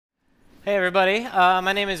Hey everybody,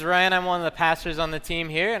 my name is Ryan. I'm one of the pastors on the team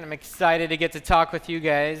here, and I'm excited to get to talk with you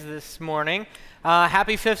guys this morning.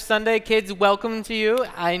 Happy Fifth Sunday, kids. Welcome to you.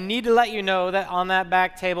 I need to let you know that on that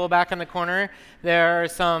back table back in the corner, there are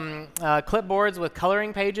some clipboards with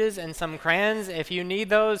coloring pages and some crayons. If you need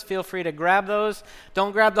those, feel free to grab those.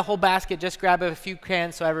 Don't grab the whole basket, just grab a few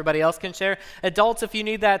crayons so everybody else can share. Adults, if you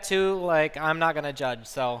need that too, I'm not going to judge,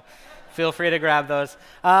 so feel free to grab those.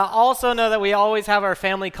 Also know that we always have our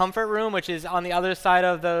family comfort room, which is on the other side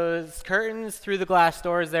of those curtains. Through the glass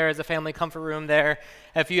doors, there is a family comfort room there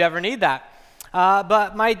if you ever need that.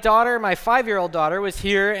 But my daughter, my 5-year-old daughter, was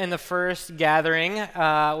here in the first gathering,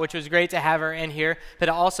 which was great to have her in here, but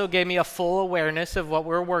it also gave me a full awareness of what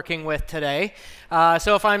we're working with today.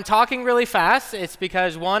 So if I'm talking really fast, it's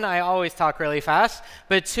because, one, I always talk really fast,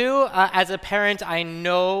 but two, as a parent, I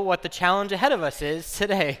know what the challenge ahead of us is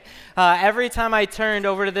today. Every time I turned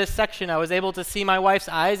over to this section, I was able to see my wife's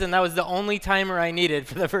eyes, and that was the only timer I needed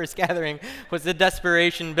for the first gathering, was the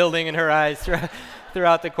desperation building in her eyes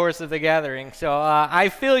throughout the course of the gathering. So I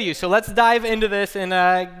feel you. So let's dive into this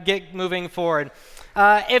and get moving forward.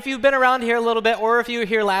 If you've been around here a little bit, or if you were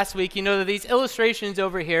here last week, you know that these illustrations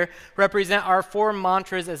over here represent our 4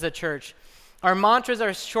 mantras as a church. Our mantras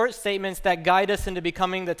are short statements that guide us into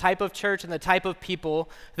becoming the type of church and the type of people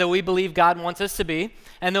that we believe God wants us to be.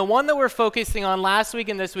 And the one that we're focusing on last week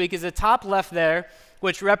and this week is the top left there,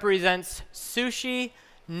 which represents sushi,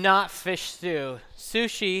 not fish stew.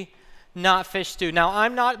 Sushi, not fish stew. Now,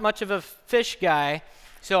 I'm not much of a fish guy,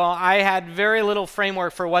 so I had very little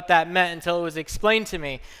framework for what that meant until it was explained to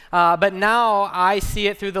me. But now I see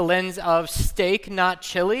it through the lens of steak, not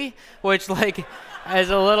chili, which is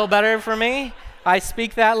a little better for me. I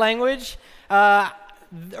speak that language.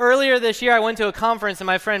 Earlier this year, I went to a conference, and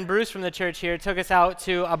my friend Bruce from the church here took us out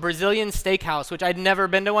to a Brazilian steakhouse, which I'd never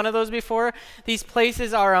been to one of those before. These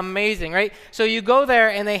places are amazing, right? So you go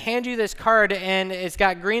there, and they hand you this card, and it's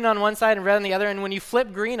got green on one side and red on the other, and when you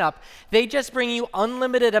flip green up, they just bring you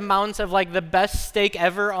unlimited amounts of the best steak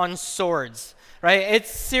ever on swords. Right? It's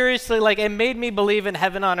seriously it made me believe in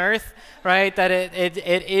heaven on earth, right? That it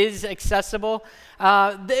is accessible.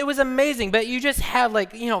 It was amazing, but you just have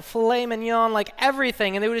filet mignon,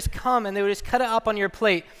 everything, and they would just come and they would just cut it up on your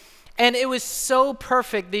plate. And it was so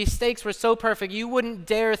perfect. These steaks were so perfect. You wouldn't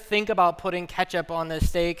dare think about putting ketchup on the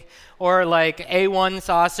steak or A1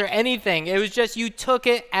 sauce or anything. It was just you took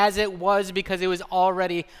it as it was because it was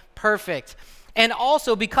already perfect. And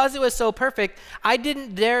also, because it was so perfect, I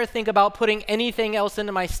didn't dare think about putting anything else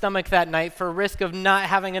into my stomach that night for risk of not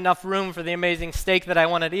having enough room for the amazing steak that I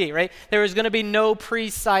wanted to eat, right? There was going to be no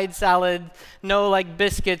pre-side salad, no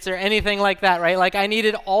biscuits or anything like that, right? I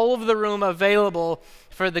needed all of the room available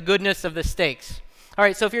for the goodness of the steaks. All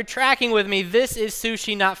right, so if you're tracking with me, this is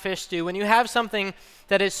sushi, not fish stew. When you have something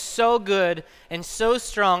that is so good and so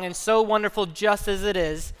strong and so wonderful just as it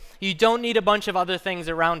is, you don't need a bunch of other things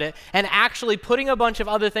around it. And actually putting a bunch of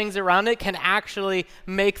other things around it can actually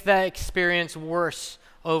make the experience worse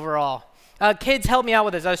overall. Kids, help me out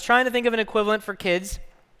with this. I was trying to think of an equivalent for kids.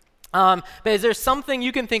 But is there something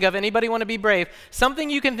you can think of, anybody want to be brave,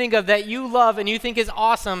 something you can think of that you love and you think is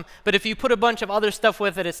awesome, but if you put a bunch of other stuff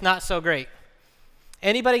with it, it's not so great?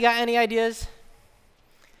 Anybody got any ideas?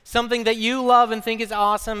 Something that you love and think is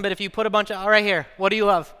awesome, but if you put a bunch of, right here, what do you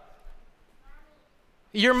love?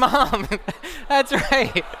 Your mom. That's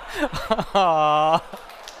right. Aww.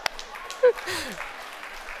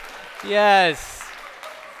 Yes.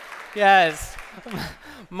 Yes.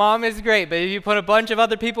 Mom is great, but if you put a bunch of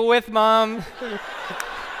other people with mom,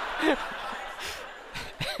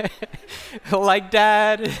 like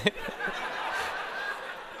dad.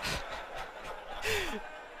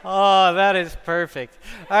 Oh, that is perfect.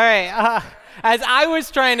 All right. As I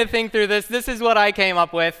was trying to think through this, this is what I came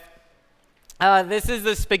up with. This is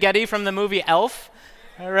the spaghetti from the movie Elf,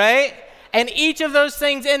 all right? And each of those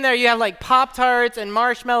things in there, you have Pop-Tarts and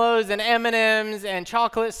marshmallows and M&Ms and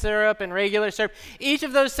chocolate syrup and regular syrup. Each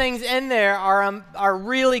of those things in there are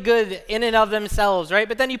really good in and of themselves, right?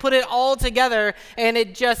 But then you put it all together, and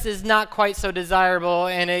it just is not quite so desirable,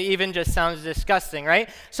 and it even just sounds disgusting, right?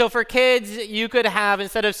 So for kids, you could have,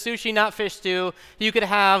 instead of sushi, not fish stew, you could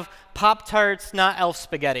have Pop-Tarts, not Elf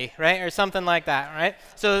spaghetti, right? Or something like that, right?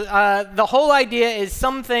 So the whole idea is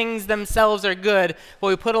some things themselves are good, but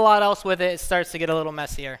we put a lot else with it, it starts to get a little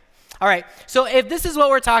messier. All right, so if this is what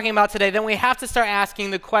we're talking about today, then we have to start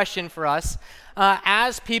asking the question for us,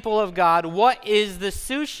 as people of God, what is the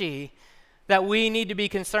sushi that we need to be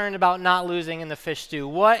concerned about not losing in the fish stew?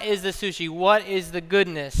 What is the sushi? What is the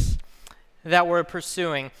goodness that we're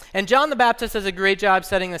pursuing. And John the Baptist does a great job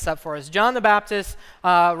setting this up for us. John the Baptist,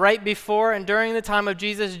 right before and during the time of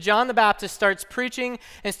Jesus, John the Baptist starts preaching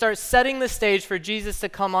and starts setting the stage for Jesus to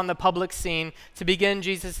come on the public scene to begin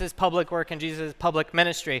Jesus' public work and Jesus' public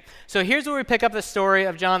ministry. So here's where we pick up the story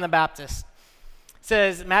of John the Baptist. It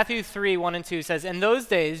says, Matthew 3, 1 and 2 says, "In those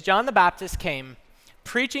days John the Baptist came,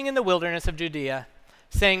 preaching in the wilderness of Judea,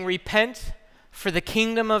 saying, 'Repent, for the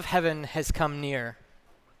kingdom of heaven has come near.'"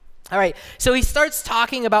 All right, so he starts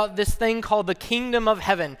talking about this thing called the kingdom of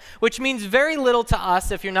heaven, which means very little to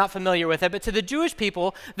us if you're not familiar with it, but to the Jewish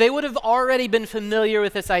people, they would have already been familiar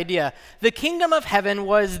with this idea. The kingdom of heaven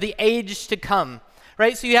was the age to come,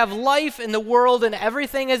 right? So you have life in the world and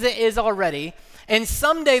everything as it is already, and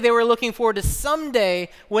someday they were looking forward to someday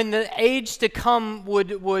when the age to come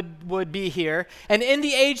would be here, and in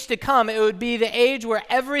the age to come, it would be the age where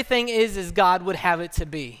everything is as God would have it to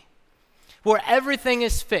be, where everything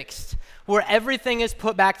is fixed, where everything is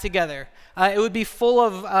put back together. It would be full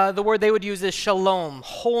of, the word they would use is shalom,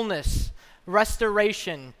 wholeness,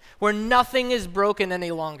 restoration, where nothing is broken any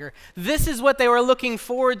longer. This is what they were looking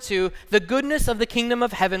forward to, the goodness of the kingdom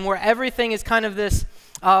of heaven, where everything is kind of this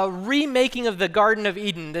remaking of the Garden of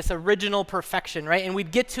Eden, this original perfection, right? And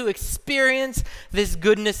we'd get to experience this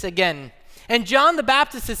goodness again. And John the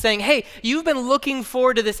Baptist is saying, hey, you've been looking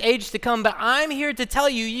forward to this age to come, but I'm here to tell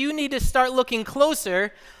you, you need to start looking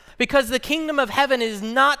closer because the kingdom of heaven is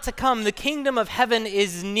not to come. The kingdom of heaven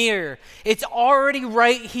is near. It's already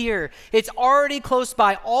right here. It's already close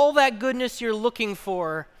by. All that goodness you're looking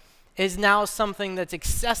for is now something that's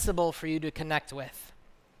accessible for you to connect with.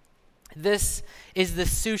 This is the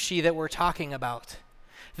sushi that we're talking about.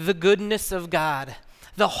 The goodness of God.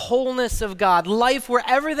 The wholeness of God, life where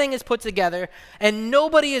everything is put together and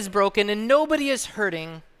nobody is broken and nobody is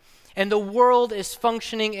hurting and the world is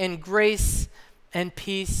functioning in grace and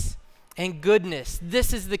peace and goodness.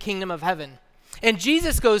 This is the kingdom of heaven. And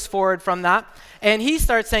Jesus goes forward from that and he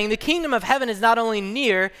starts saying the kingdom of heaven is not only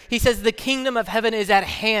near, he says the kingdom of heaven is at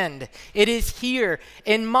hand. It is here.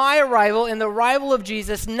 In my arrival, in the arrival of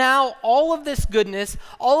Jesus, now all of this goodness,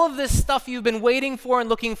 all of this stuff you've been waiting for and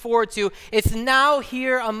looking forward to, it's now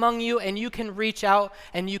here among you and you can reach out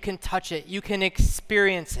and you can touch it. You can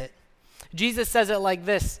experience it. Jesus says it like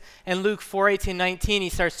this in Luke 4:18-19. He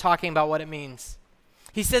starts talking about what it means.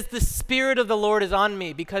 He says, "The Spirit of the Lord is on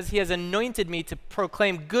me because he has anointed me to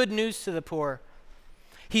proclaim good news to the poor.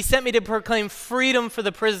 He sent me to proclaim freedom for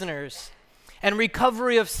the prisoners and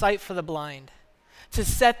recovery of sight for the blind, to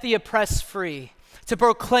set the oppressed free, to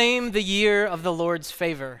proclaim the year of the Lord's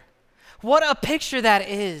favor." What a picture that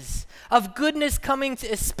is of goodness coming to,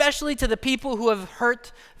 especially to the people who have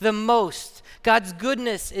hurt the most. God's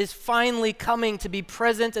goodness is finally coming to be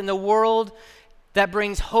present in the world that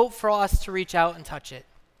brings hope for us to reach out and touch it.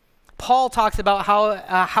 Paul talks about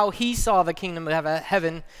how he saw the kingdom of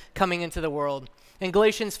heaven coming into the world. In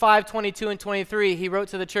Galatians 5:22 and 23, he wrote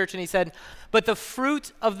to the church and he said, "But the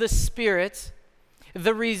fruit of the Spirit,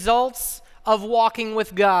 the results of walking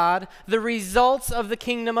with God, the results of the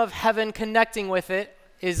kingdom of heaven connecting with it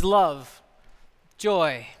is love,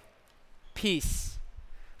 joy, peace,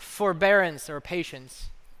 forbearance or patience,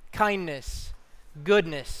 kindness,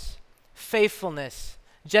 goodness, faithfulness,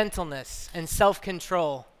 gentleness, and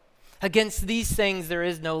self-control. Against these things there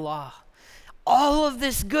is no law." All of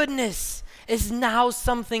this goodness is now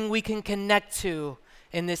something we can connect to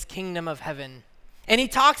in this kingdom of heaven. And he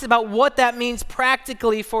talks about what that means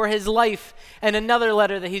practically for his life in another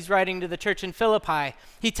letter that he's writing to the church in Philippi.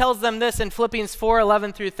 He tells them this in Philippians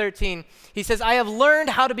 4:11-13. He says, "I have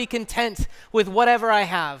learned how to be content with whatever I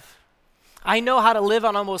have. I know how to live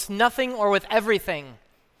on almost nothing or with everything.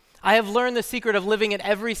 I have learned the secret of living in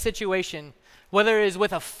every situation, whether it is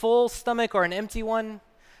with a full stomach or an empty one,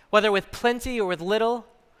 whether with plenty or with little.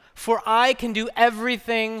 For I can do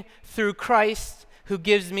everything through Christ who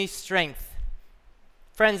gives me strength."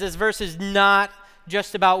 Friends, this verse is not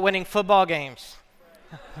just about winning football games.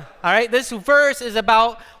 All right, this verse is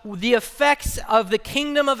about the effects of the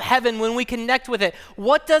kingdom of heaven when we connect with it.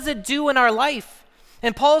 What does it do in our life?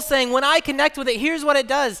 And Paul's saying, when I connect with it, here's what it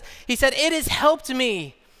does. He said, it has helped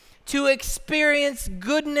me to experience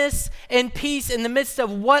goodness and peace in the midst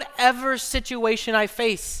of whatever situation I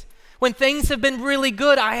face. When things have been really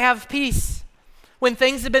good, I have peace. When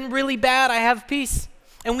things have been really bad, I have peace.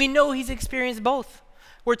 And we know he's experienced both.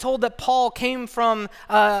 We're told that Paul came from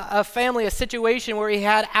a family, a situation where he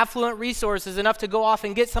had affluent resources enough to go off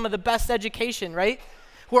and get some of the best education, right?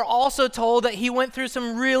 We're also told that he went through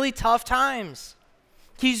some really tough times.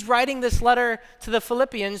 He's writing this letter to the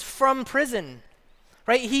Philippians from prison,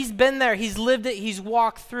 right? He's been there, he's lived it, he's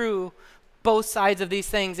walked through both sides of these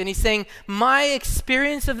things. And he's saying, my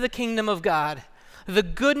experience of the kingdom of God, the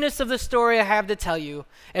goodness of the story I have to tell you,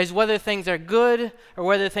 is whether things are good or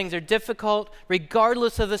whether things are difficult,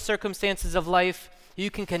 regardless of the circumstances of life, you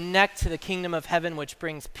can connect to the kingdom of heaven, which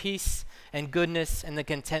brings peace and goodness and the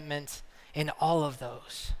contentment in all of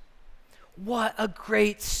those. What a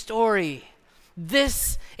great story.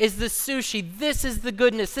 This is the sushi. This is the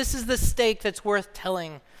goodness. This is the steak that's worth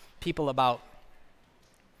telling people about.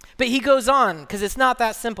 But he goes on, because it's not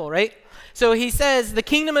that simple, right? So he says, the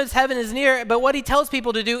kingdom of heaven is near, but what he tells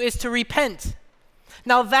people to do is to repent.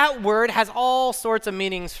 Now that word has all sorts of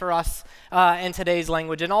meanings for us in today's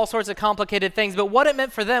language and all sorts of complicated things, but what it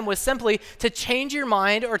meant for them was simply to change your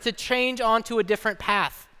mind or to change onto a different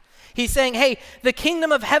path. He's saying, hey, the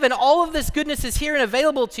kingdom of heaven, all of this goodness is here and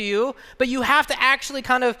available to you, but you have to actually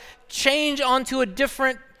kind of change onto a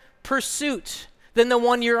different pursuit than the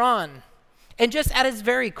one you're on. And just at its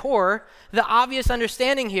very core, the obvious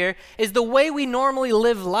understanding here is the way we normally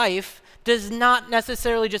live life does not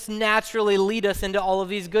necessarily just naturally lead us into all of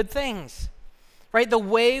these good things, right? The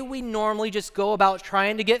way we normally just go about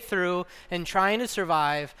trying to get through and trying to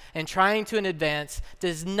survive and trying to advance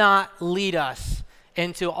does not lead us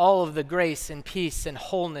into all of the grace and peace and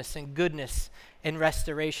wholeness and goodness and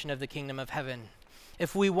restoration of the kingdom of heaven.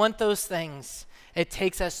 If we want those things, it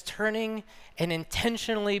takes us turning and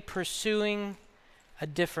intentionally pursuing a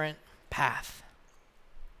different path.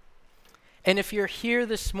 And if you're here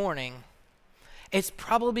this morning, it's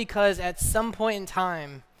probably because at some point in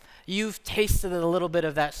time, you've tasted a little bit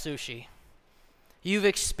of that sushi. You've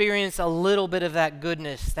experienced a little bit of that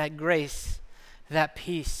goodness, that grace, that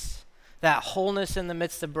peace, that wholeness in the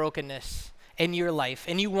midst of brokenness in your life,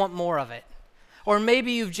 and you want more of it. Or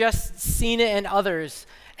maybe you've just seen it in others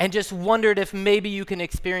and just wondered if maybe you can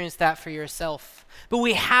experience that for yourself. But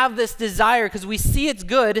we have this desire because we see it's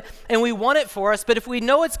good and we want it for us, but if we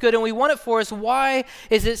know it's good and we want it for us, why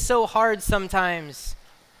is it so hard sometimes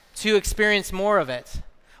to experience more of it?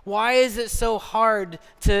 Why is it so hard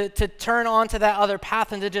to turn onto that other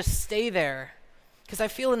path and to just stay there? Because I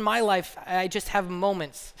feel in my life, I just have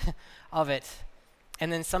moments of it,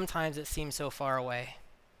 and then sometimes it seems so far away.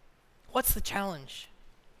 What's the challenge?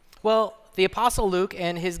 Well, the Apostle Luke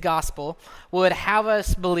and his gospel would have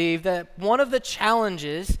us believe that one of the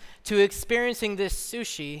challenges to experiencing this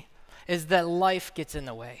sushi is that life gets in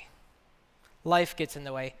the way. Life gets in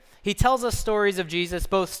the way. He tells us stories of Jesus,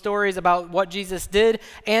 both stories about what Jesus did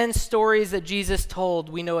and stories that Jesus told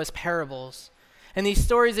we know as parables. And these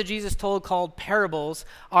stories that Jesus told, called parables,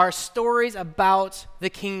 are stories about the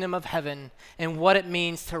kingdom of heaven and what it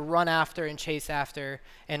means to run after and chase after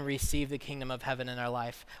and receive the kingdom of heaven in our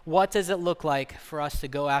life. What does it look like for us to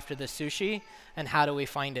go after the sushi, and how do we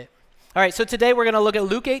find it? All right, so today we're going to look at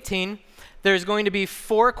Luke 18. There's going to be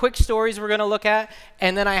 4 quick stories we're going to look at,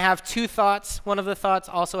 and then I have 2 thoughts. One of the thoughts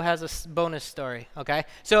also has a bonus story, okay?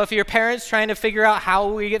 So if your parents trying to figure out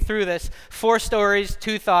how we get through this, 4 stories,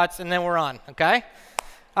 2 thoughts, and then we're on, okay?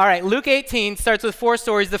 All right, Luke 18 starts with 4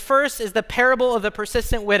 stories. The first is the parable of the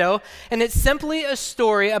persistent widow, and it's simply a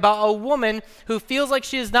story about a woman who feels like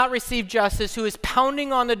she has not received justice, who is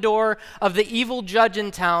pounding on the door of the evil judge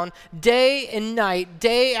in town day and night,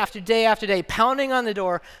 day after day after day, pounding on the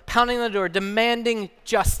door, demanding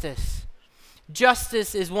justice.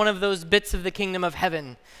 Justice is one of those bits of the kingdom of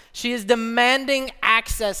heaven. She is demanding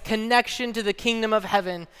access, connection to the kingdom of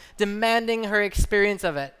heaven, demanding her experience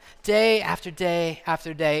of it day after day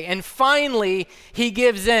after day. And finally, he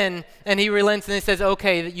gives in and he relents and he says,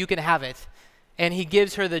 okay, you can have it. And he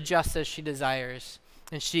gives her the justice she desires.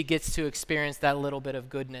 And she gets to experience that little bit of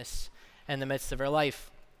goodness in the midst of her life.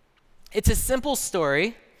 It's a simple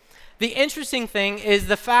story. The interesting thing is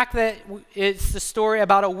the fact that it's the story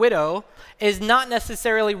about a widow is not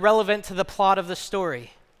necessarily relevant to the plot of the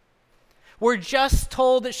story. We're just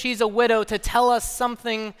told that she's a widow to tell us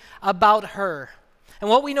something about her. And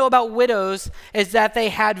what we know about widows is that they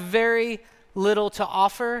had very little to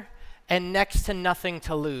offer and next to nothing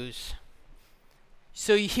to lose.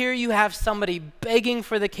 So here you have somebody begging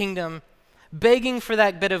for the kingdom, begging for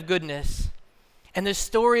that bit of goodness. And the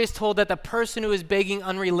story is told that the person who is begging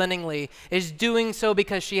unrelentingly is doing so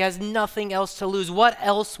because she has nothing else to lose. What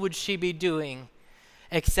else would she be doing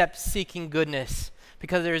except seeking goodness?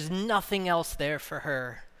 Because there's nothing else there for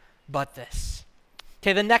her but this.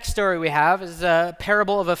 Okay, the next story we have is a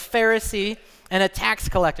parable of a Pharisee and a tax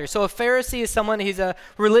collector. So a Pharisee is someone, he's a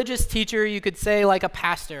religious teacher, you could say like a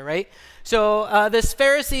pastor, right? So this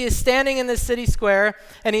Pharisee is standing in the city square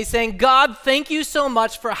and he's saying, God, thank you so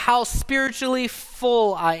much for how spiritually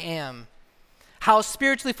full I am. how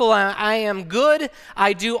spiritually full I am. I am good.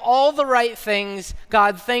 I do all the right things.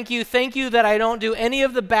 God, thank you. Thank you that I don't do any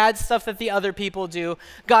of the bad stuff that the other people do.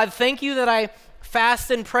 God, thank you that I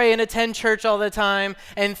fast and pray and attend church all the time.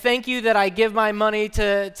 And thank you that I give my money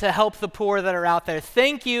to help the poor that are out there.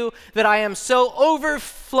 Thank you that I am so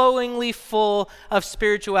overflowingly full of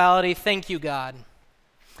spirituality. Thank you, God.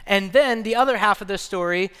 And then the other half of the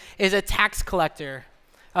story is a tax collector.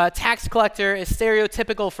 A tax collector is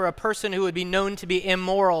stereotypical for a person who would be known to be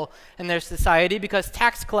immoral in their society, because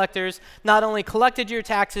tax collectors not only collected your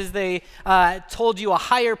taxes, they told you a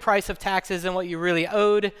higher price of taxes than what you really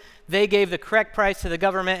owed. They gave the correct price to the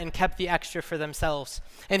government and kept the extra for themselves.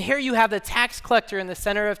 And here you have the tax collector in the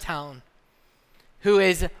center of town who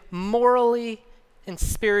is morally and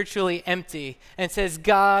spiritually empty and says,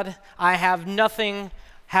 God, I have nothing.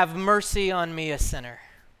 Have mercy on me, a sinner.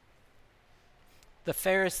 The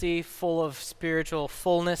Pharisee, full of spiritual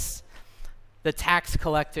fullness. The tax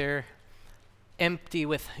collector, empty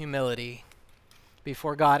with humility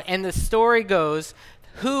before God. And the story goes,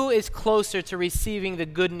 who is closer to receiving the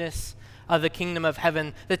goodness of the kingdom of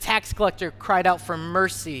heaven? The tax collector cried out for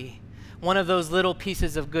mercy, one of those little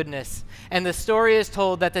pieces of goodness. And the story is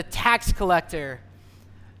told that the tax collector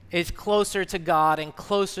is closer to God and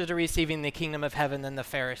closer to receiving the kingdom of heaven than the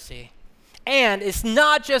Pharisee. And it's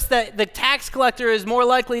not just that the tax collector is more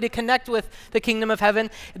likely to connect with the kingdom of heaven,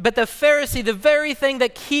 but the Pharisee, the very thing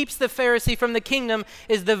that keeps the Pharisee from the kingdom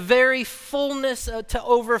is the very fullness to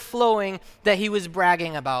overflowing that he was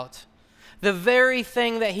bragging about. The very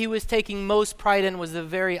thing that he was taking most pride in was the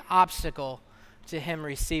very obstacle to him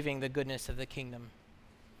receiving the goodness of the kingdom.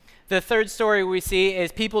 The third story we see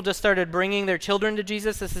is people just started bringing their children to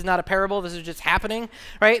Jesus. This is not a parable. This is just happening,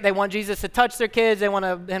 right? They want Jesus to touch their kids. They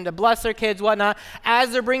want him to bless their kids, whatnot.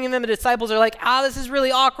 As they're bringing them, the disciples are like, this is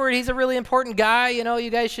really awkward. He's a really important guy. You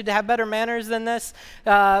guys should have better manners than this.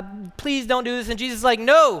 Please don't do this. And Jesus is like,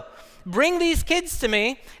 no, bring these kids to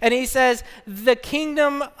me. And he says, the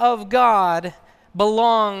kingdom of God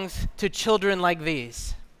belongs to children like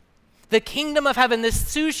these. The kingdom of heaven, this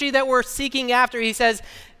sushi that we're seeking after, he says,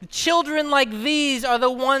 children like these are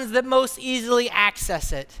the ones that most easily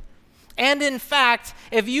access it. And in fact,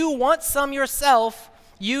 if you want some yourself,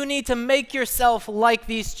 you need to make yourself like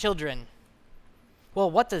these children.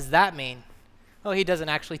 Well, what does that mean? Oh, he doesn't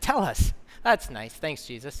actually tell us. That's nice. Thanks,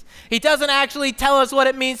 Jesus. He doesn't actually tell us what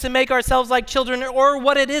it means to make ourselves like children, or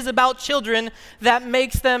what it is about children that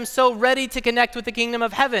makes them so ready to connect with the kingdom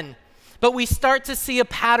of heaven. But we start to see a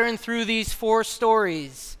pattern through these four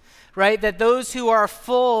stories, right? That those who are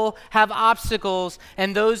full have obstacles,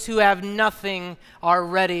 and those who have nothing are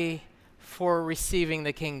ready for receiving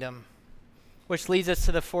the kingdom. Which leads us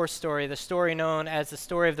to the fourth story, the story known as the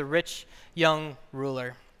story of the rich young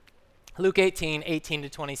ruler. Luke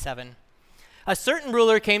 18:18-27. A certain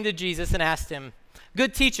ruler came to Jesus and asked him,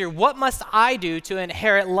 "Good teacher, what must I do to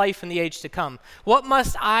inherit life in the age to come? What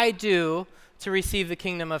must I do to receive the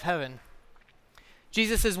kingdom of heaven?"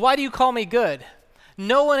 Jesus says, "Why do you call me good?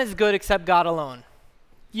 No one is good except God alone.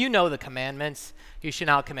 You know the commandments. You should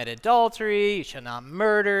not commit adultery. You should not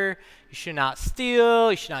murder. You should not steal.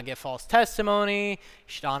 You should not give false testimony. You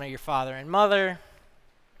should honor your father and mother.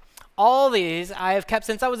 All these I have kept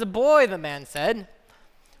since I was a boy," the man said.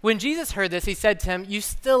 When Jesus heard this, he said to him, "You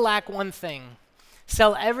still lack one thing.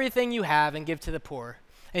 Sell everything you have and give to the poor,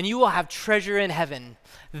 and you will have treasure in heaven.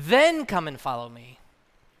 Then come and follow me."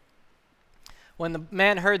 When the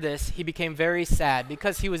man heard this, he became very sad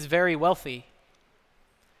because he was very wealthy.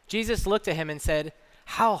 Jesus looked at him and said,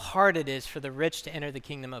 "How hard it is for the rich to enter the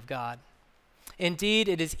kingdom of God. Indeed,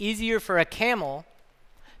 it is easier for a camel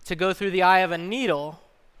to go through the eye of a needle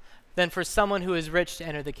than for someone who is rich to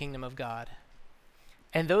enter the kingdom of God."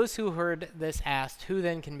 And those who heard this asked, "Who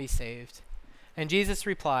then can be saved?" And Jesus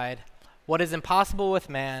replied, "What is impossible with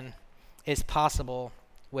man is possible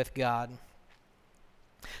with God."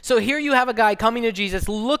 So here you have a guy coming to Jesus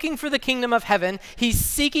looking for the kingdom of heaven. He's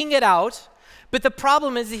seeking it out. But the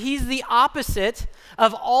problem is he's the opposite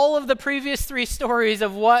of all of the previous three stories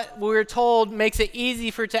of what we're told makes it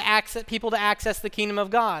easy for people to access the kingdom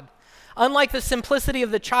of God. Unlike the simplicity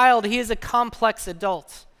of the child, he is a complex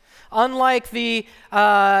adult. Unlike the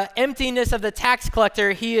emptiness of the tax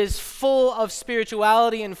collector, he is full of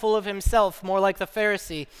spirituality and full of himself, more like the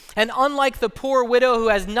Pharisee. And unlike the poor widow who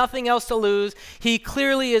has nothing else to lose, he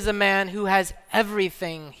clearly is a man who has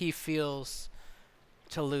everything he feels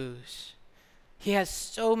to lose. He has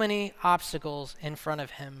so many obstacles in front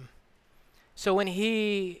of him. So when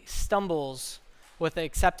he stumbles with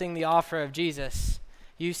accepting the offer of Jesus,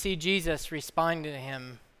 you see Jesus responding to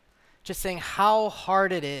him, just saying how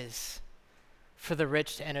hard it is for the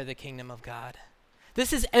rich to enter the kingdom of God.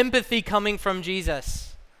 This is empathy coming from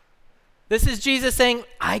Jesus. This is Jesus saying,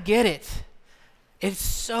 I get it. It's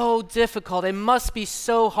so difficult. It must be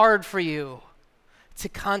so hard for you to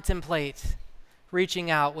contemplate reaching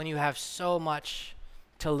out when you have so much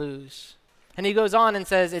to lose. And he goes on and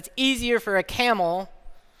says, it's easier for a camel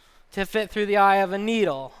to fit through the eye of a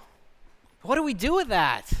needle. What do we do with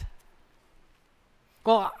that?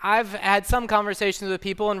 Well, I've had some conversations with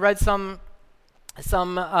people and read some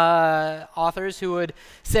authors who would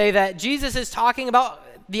say that Jesus is talking about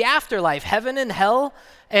the afterlife, heaven and hell,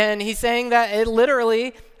 and he's saying that it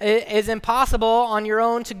literally is impossible on your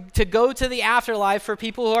own to go to the afterlife for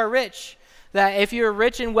people who are rich. That if you're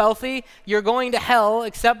rich and wealthy, you're going to hell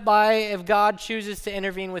except by if God chooses to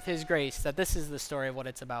intervene with his grace. That this is the story of what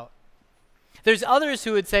it's about. There's others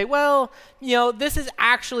who would say, well, this is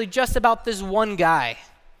actually just about this one guy.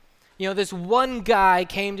 This one guy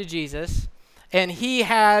came to Jesus, and he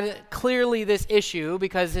had clearly this issue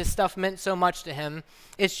because his stuff meant so much to him.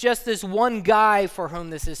 It's just this one guy for whom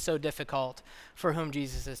this is so difficult, for whom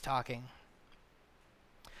Jesus is talking.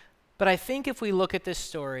 But I think if we look at this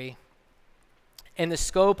story in the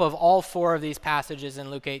scope of all four of these passages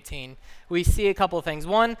in Luke 18, we see a couple of things.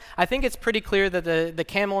 One, I think it's pretty clear that the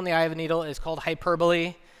camel in the eye of a needle is called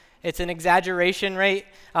hyperbole. It's an exaggeration, right?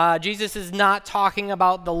 Jesus is not talking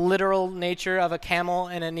about the literal nature of a camel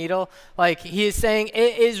and a needle. Like, he is saying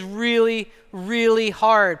it is really, really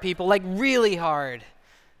hard, people, like really hard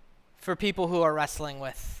for people who are wrestling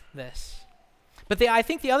with this. But I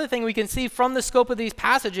think the other thing we can see from the scope of these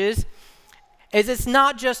passages is it's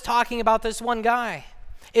not just talking about this one guy.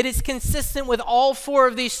 It is consistent with all four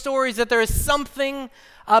of these stories that there is something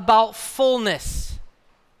about fullness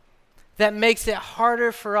that makes it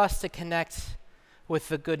harder for us to connect with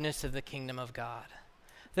the goodness of the kingdom of God.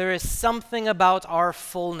 There is something about our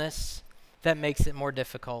fullness that makes it more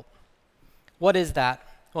difficult. What is that?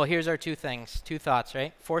 Well, here's our two thoughts,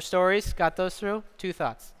 right? 4 stories, got those through? 2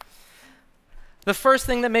 thoughts. The first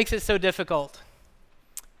thing that makes it so difficult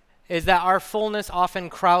is that our fullness often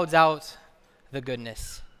crowds out the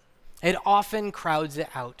goodness. It often crowds it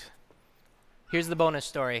out. Here's the bonus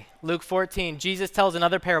story. Luke 14, Jesus tells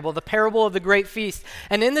another parable, the parable of the great feast.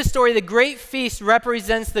 And in this story, the great feast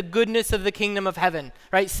represents the goodness of the kingdom of heaven,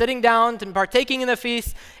 right? Sitting down and partaking in the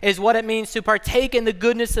feast is what it means to partake in the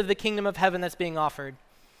goodness of the kingdom of heaven that's being offered.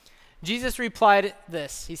 Jesus replied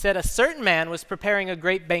this. He said, a certain man was preparing a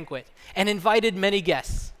great banquet and invited many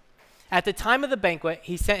guests. At the time of the banquet,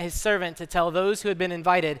 he sent his servant to tell those who had been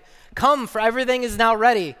invited, come, for everything is now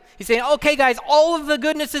ready. He's saying, okay, guys, all of the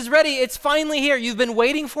goodness is ready. It's finally here. You've been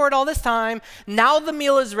waiting for it all this time. Now the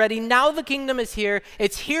meal is ready. Now the kingdom is here.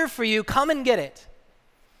 It's here for you. Come and get it.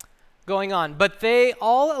 Going on. But they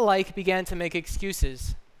all alike began to make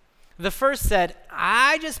excuses. The first said,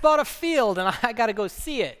 I just bought a field and I got to go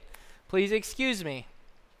see it. Please excuse me.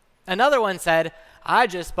 Another one said, I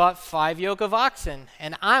just bought 5 yoke of oxen,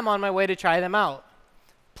 and I'm on my way to try them out.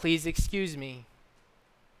 Please excuse me.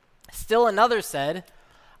 Still another said,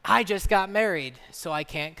 I just got married, so I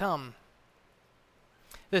can't come.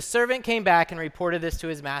 The servant came back and reported this to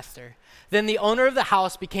his master. Then the owner of the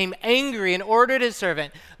house became angry and ordered his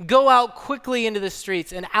servant, go out quickly into the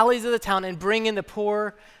streets and alleys of the town and bring in the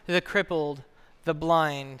poor, the crippled, the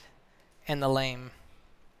blind, and the lame.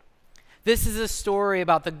 This is a story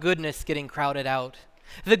about the goodness getting crowded out.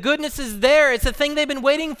 The goodness is there. It's a thing they've been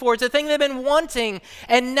waiting for. It's a thing they've been wanting.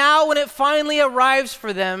 And now when it finally arrives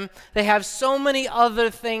for them, they have so many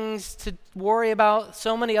other things to worry about,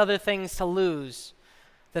 so many other things to lose,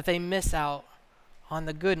 that they miss out on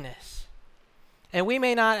the goodness. And we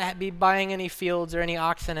may not be buying any fields or any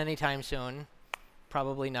oxen anytime soon.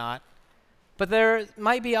 Probably not. But there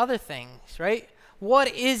might be other things, right?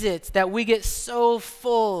 What is it that we get so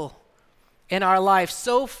full in our life,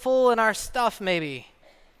 so full in our stuff maybe,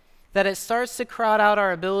 that it starts to crowd out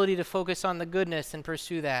our ability to focus on the goodness and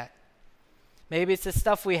pursue that? Maybe it's the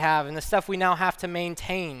stuff we have and the stuff we now have to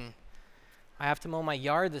maintain. I have to mow my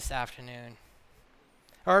yard this afternoon.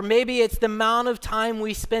 Or maybe it's the amount of time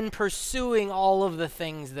we spend pursuing all of the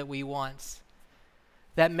things that we want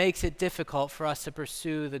that makes it difficult for us to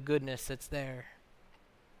pursue the goodness that's there.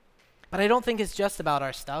 But I don't think it's just about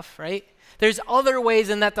our stuff, right? There's other ways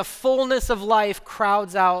in that the fullness of life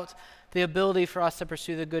crowds out the ability for us to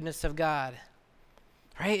pursue the goodness of God,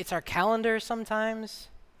 right? It's our calendar sometimes,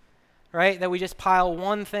 right? That we just pile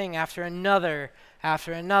one thing after another,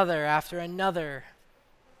 after another, after another.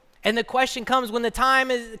 And the question comes when the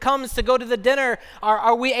time comes to go to the dinner,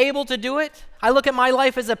 are we able to do it? I look at my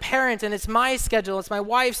life as a parent, and it's my schedule, it's my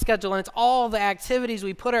wife's schedule, and it's all the activities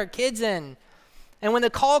we put our kids in. And when the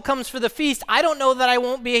call comes for the feast, I don't know that I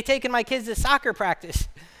won't be taking my kids to soccer practice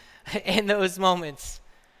in those moments.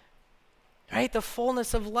 Right? The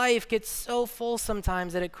fullness of life gets so full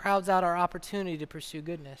sometimes that it crowds out our opportunity to pursue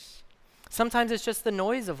goodness. Sometimes it's just the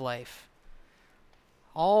noise of life.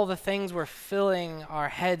 All the things we're filling our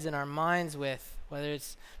heads and our minds with, whether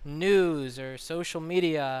it's news or social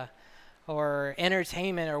media or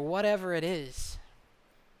entertainment or whatever it is.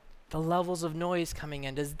 The levels of noise coming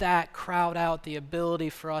in, does that crowd out the ability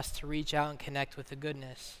for us to reach out and connect with the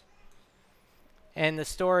goodness? In the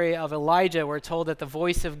story of Elijah, we're told that the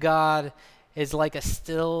voice of God is like a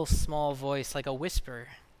still, small voice, like a whisper.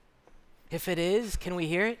 If it is, can we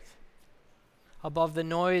hear it? Above the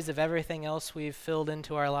noise of everything else we've filled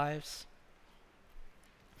into our lives.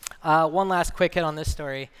 One last quick hit on this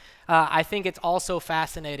story. I think it's also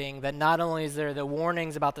fascinating that not only is there the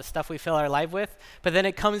warnings about the stuff we fill our life with, but then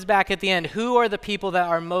it comes back at the end. Who are the people that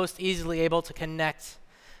are most easily able to connect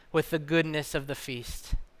with the goodness of the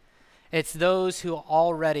feast? It's those who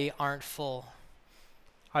already aren't full,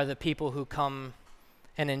 are the people who come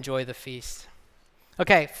and enjoy the feast.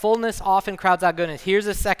 Okay, fullness often crowds out goodness. Here's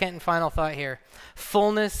a second and final thought here.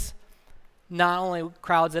 Fullness not only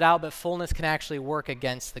crowds it out, but fullness can actually work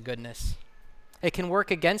against the goodness. It can work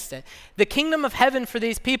against it. The kingdom of heaven for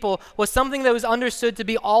these people was something that was understood to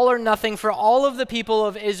be all or nothing for all of the people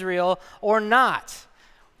of Israel or not.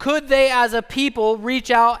 Could they as a people reach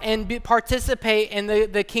out and participate in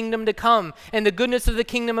the kingdom to come and the goodness of the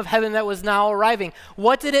kingdom of heaven that was now arriving?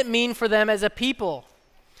 What did it mean for them as a people?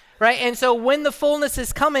 Right? And so when the fullness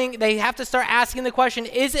is coming, they have to start asking the question,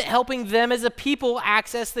 is it helping them as a people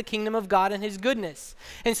access the kingdom of God and his goodness?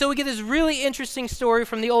 And so we get this really interesting story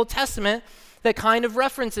from the Old Testament that kind of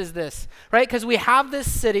references this, right? Because we have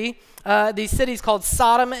this city, these cities called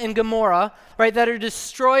Sodom and Gomorrah, right, that are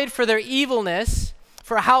destroyed for their evilness,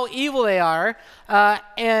 for how evil they are.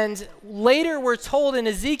 And later we're told in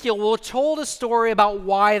Ezekiel, we're told a story about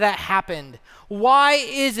why that happened. Why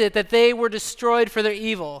is it that they were destroyed for their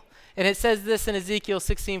evil? And it says this in Ezekiel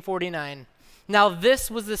 16:49. Now this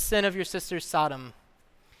was the sin of your sister Sodom.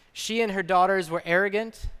 She and her daughters were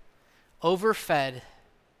arrogant, overfed,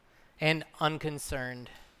 and unconcerned.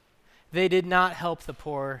 They did not help the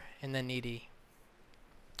poor and the needy.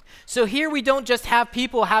 So here we don't just have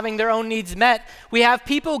people having their own needs met. We have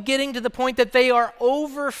people getting to the point that they are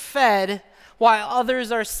overfed while others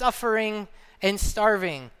are suffering and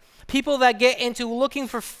starving. People that get into looking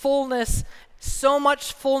for fullness, so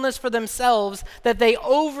much fullness for themselves that they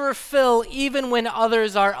overfill even when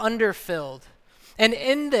others are underfilled. And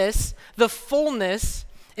in this, the fullness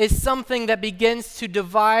is something that begins to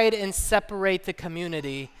divide and separate the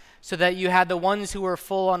community so that you had the ones who were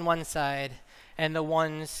full on one side and the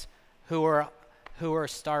ones who were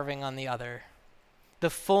starving on the other. The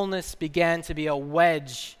fullness began to be a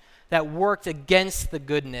wedge that worked against the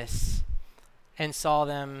goodness and saw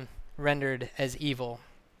them rendered as evil.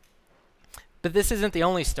 But this isn't the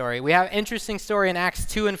only story. We have an interesting story in Acts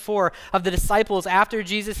 2 and 4 of the disciples after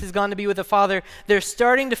Jesus has gone to be with the Father. They're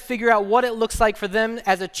starting to figure out what it looks like for them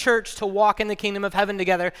as a church to walk in the kingdom of heaven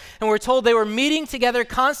together. And we're told they were meeting together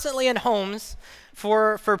constantly in homes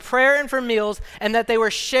for prayer and for meals, and that they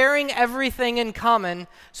were sharing everything in common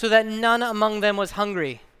so that none among them was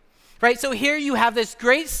hungry. Right? So here you have this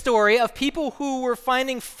great story of people who were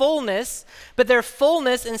finding fullness, but their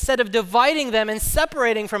fullness, instead of dividing them and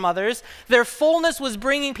separating from others, their fullness was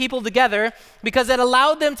bringing people together because it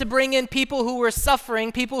allowed them to bring in people who were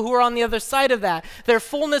suffering, people who were on the other side of that. Their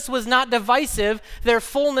fullness was not divisive, their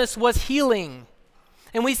fullness was healing.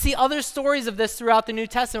 And we see other stories of this throughout the New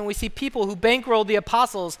Testament. We see people who bankrolled the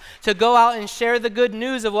apostles to go out and share the good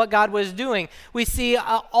news of what God was doing. We see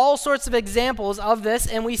all sorts of examples of this,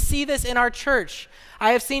 and we see this in our church. I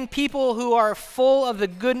have seen people who are full of the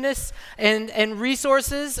goodness and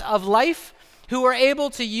resources of life who are able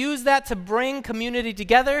to use that to bring community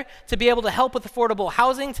together, to be able to help with affordable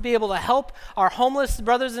housing, to be able to help our homeless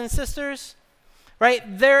brothers and sisters. Right?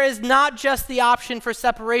 There is not just the option for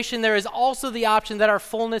separation, there is also the option that our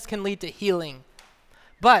fullness can lead to healing.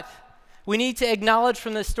 But we need to acknowledge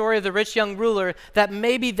from the story of the rich young ruler that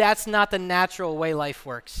maybe that's not the natural way life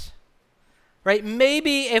works. Right?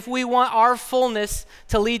 Maybe if we want our fullness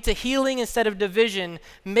to lead to healing instead of division,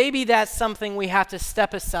 maybe that's something we have to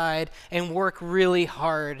step aside and work really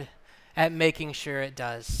hard at making sure it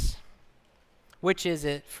does. Which is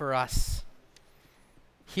it for us?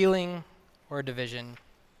 Healing or division?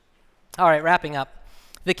 All right, wrapping up.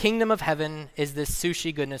 The kingdom of heaven is this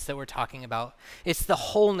sushi goodness that we're talking about. It's the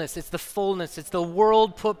wholeness, it's the fullness, it's the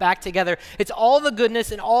world put back together. It's all the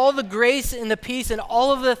goodness and all the grace and the peace and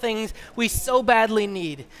all of the things we so badly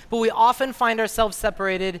need. But we often find ourselves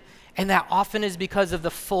separated, and that often is because of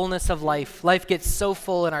the fullness of life. Life gets so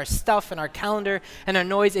full in our stuff and our calendar and our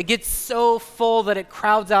noise. It gets so full that it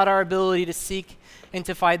crowds out our ability to seek and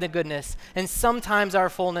to find the goodness. And sometimes our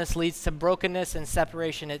fullness leads to brokenness and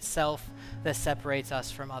separation itself that separates us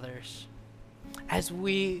from others. As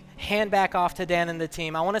we hand back off to Dan and the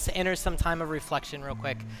team, I want us to enter some time of reflection real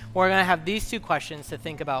quick. We're going to have these two questions to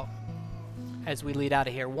think about as we lead out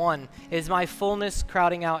of here. One, is my fullness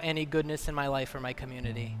crowding out any goodness in my life or my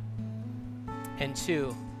community? And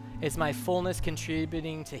two, is my fullness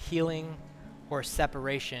contributing to healing or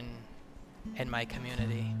separation in my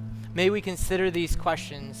community? May we consider these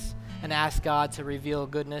questions and ask God to reveal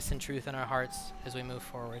goodness and truth in our hearts as we move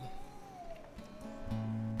forward.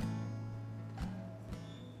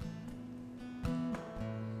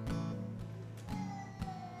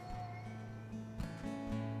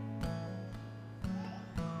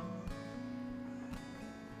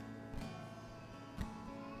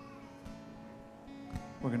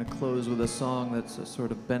 We're going to close with a song that's a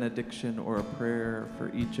sort of benediction or a prayer for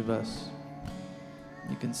each of us.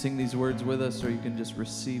 You can sing these words with us, or you can just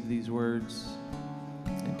receive these words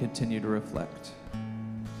and continue to reflect.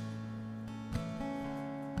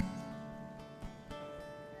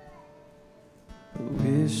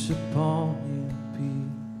 Wish upon you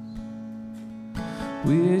peace,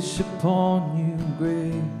 wish upon you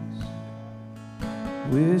grace,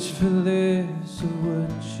 wish for less of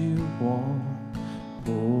what you want,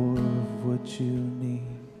 more of what you need.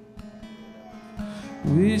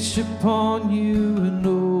 Wish upon you an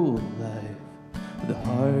old life with a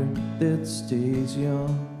heart that stays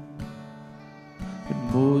young. But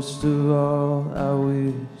most of all, I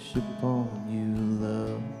wish upon you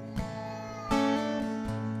love.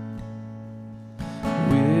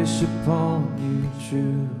 Wish upon you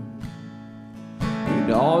truth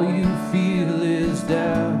when all you feel is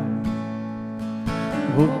doubt.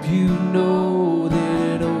 Hope you know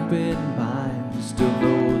that an open mind still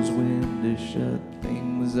knows when to shut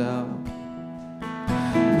things out.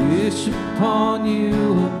 Wish upon you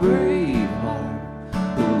a brave heart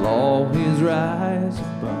that will always rise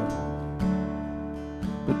above.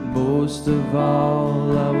 But most of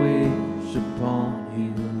all, I wish upon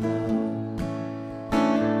you love.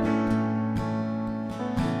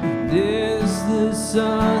 And as the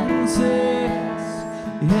sun sets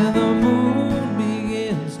and the moon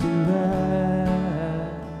begins to rise,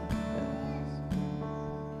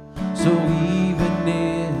 so even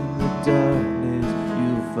in the darkness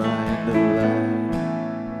you'll find a light.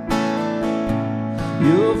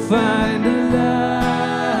 You'll find a light.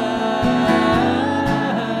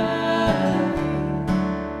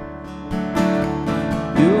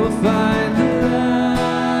 You'll find a light.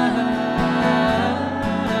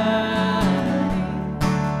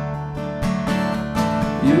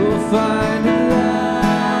 You'll find a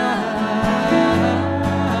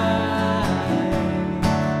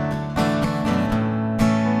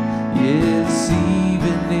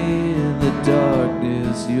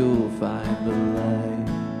darkness, you'll find the light.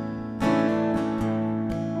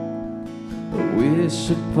 I wish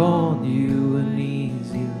upon you an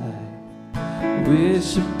easy life.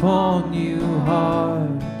 Wish upon you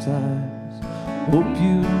hard times. Hope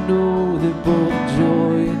you know that both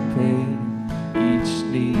joy and pain each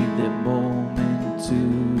need that moment to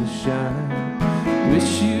shine.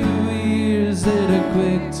 Wish you ears that are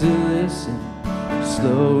quick to listen,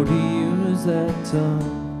 slow to use that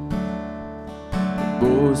tongue.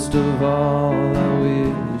 Most of all, I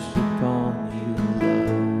wish upon you love.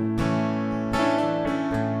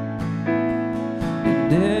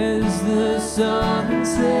 And as the sun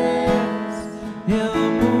sets and the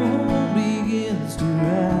moon begins to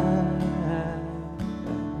rise,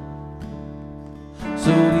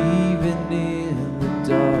 so even in the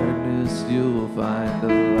darkness you'll find a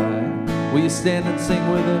light. Will you stand and sing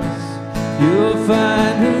with us? You'll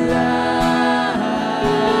find a light.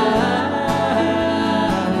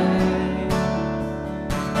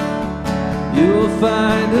 You'll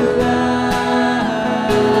find a light.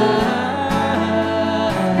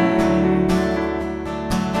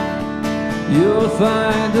 You'll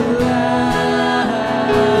find a light.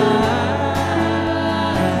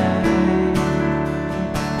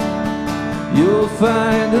 You'll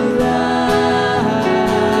find a light.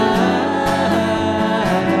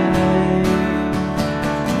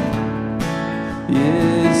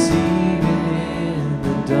 Yes, even in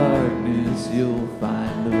the darkness, you'll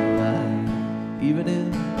find a light. Even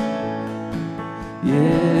in,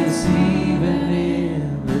 yeah.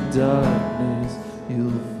 darkness,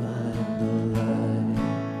 you'll find the light.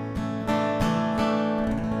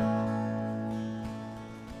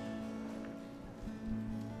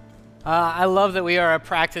 I love that we are a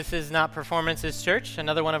practices, not performances church,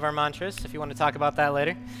 another one of our mantras, if you want to talk about that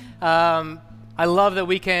later. I love that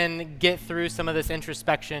we can get through some of this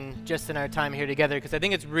introspection just in our time here together, because I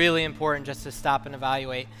think it's really important just to stop and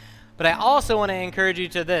evaluate. But I also want to encourage you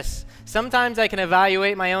to this. Sometimes I can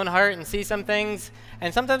evaluate my own heart and see some things,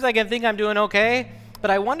 and sometimes I can think I'm doing okay, but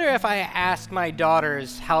I wonder if I ask my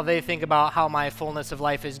daughters how they think about how my fullness of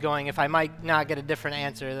life is going, if I might not get a different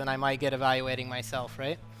answer than I might get evaluating myself,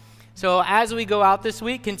 right? So as we go out this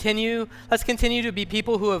week, let's continue to be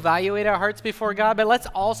people who evaluate our hearts before God, but let's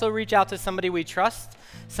also reach out to somebody we trust,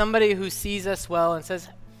 somebody who sees us well and says,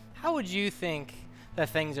 how would you think that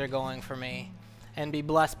things are going for me? And be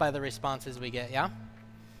blessed by the responses we get, yeah?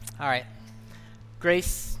 All right.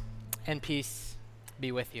 Grace and peace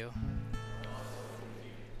be with you.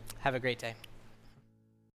 Have a great day.